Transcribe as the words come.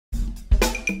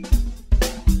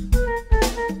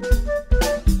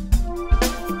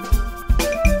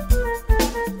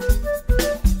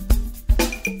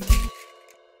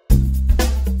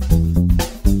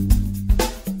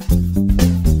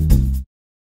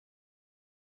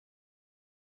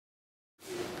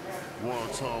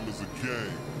time is a game,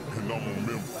 and I'm a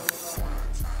member.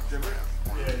 Yeah,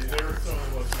 you never saw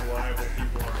the most reliable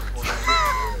people on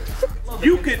the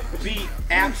You could be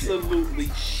absolutely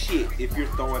shit if you're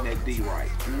throwing that D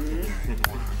right.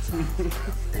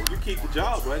 You keep the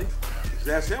job, buddy. It's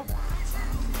that simple.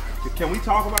 Can we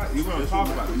talk about it? You're going to talk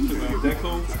about it too, man. Is that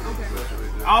cool?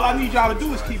 All I need y'all to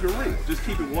do is keep it real. Just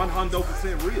keep it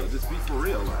 100% real. Just be for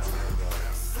real. Like.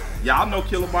 Y'all know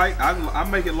Killer Mike. I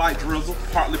make it like drizzle,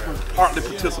 partly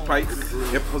participate,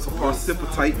 and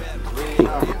precipitate.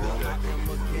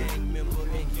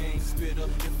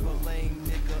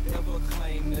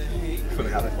 Finna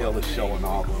have a hell of a show and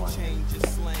all.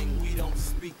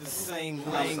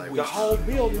 The whole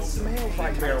building smells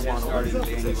like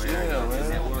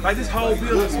marijuana. Like this whole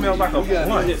building smells like a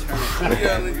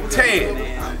blunt.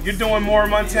 Ted, you're doing more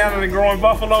in Montana than growing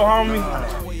buffalo, homie?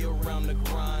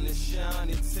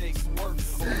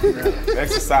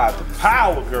 Exercise the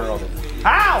power, girl. The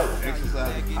power.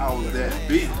 Exercise the power of that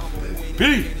beat.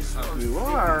 Beat. You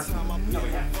are.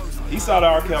 He saw the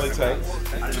R. Kelly tapes.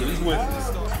 He's with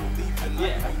us.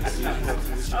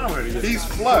 He's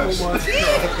flush.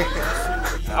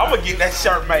 I'm gonna get that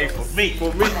shirt made for me.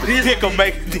 This dick will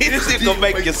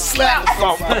make you slap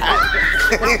something.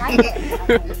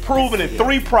 Proven in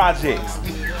 3 projects.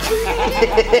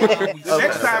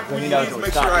 Next time we need to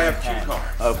make sure I have cue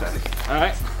cards. Okay. All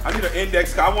right. I need an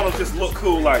index card. I want to just look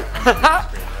cool, like. I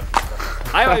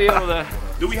might be able to.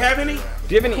 Do we have any?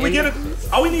 Do you have any? Can we get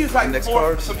all we need is like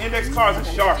some index cards and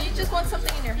sharp. You just want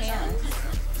something in your hand.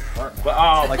 But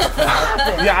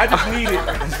yeah, I just need it.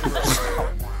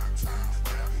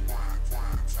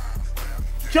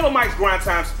 Killer Mike's Grind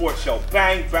Time Sports Show.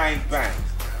 Bang, bang, bang.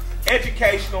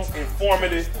 Educational,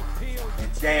 informative, and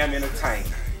damn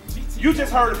entertaining. You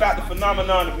just heard about the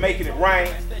phenomenon of making it rain,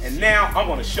 and now I'm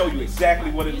going to show you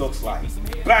exactly what it looks like.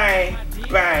 Bang,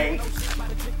 bang,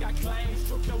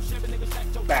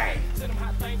 bang.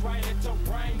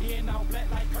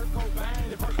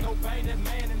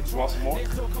 You want some more?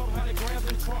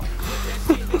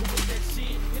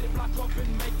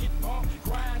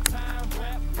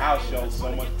 Our show's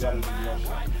so much better than your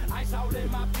show.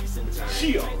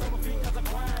 Shield.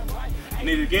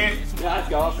 Need it again? Yeah, let's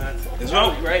go. Let's That go.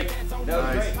 was great. That was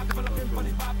great.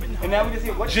 And now we just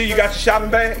get what? G, you got your shopping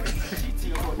bag?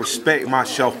 Respect my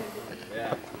show.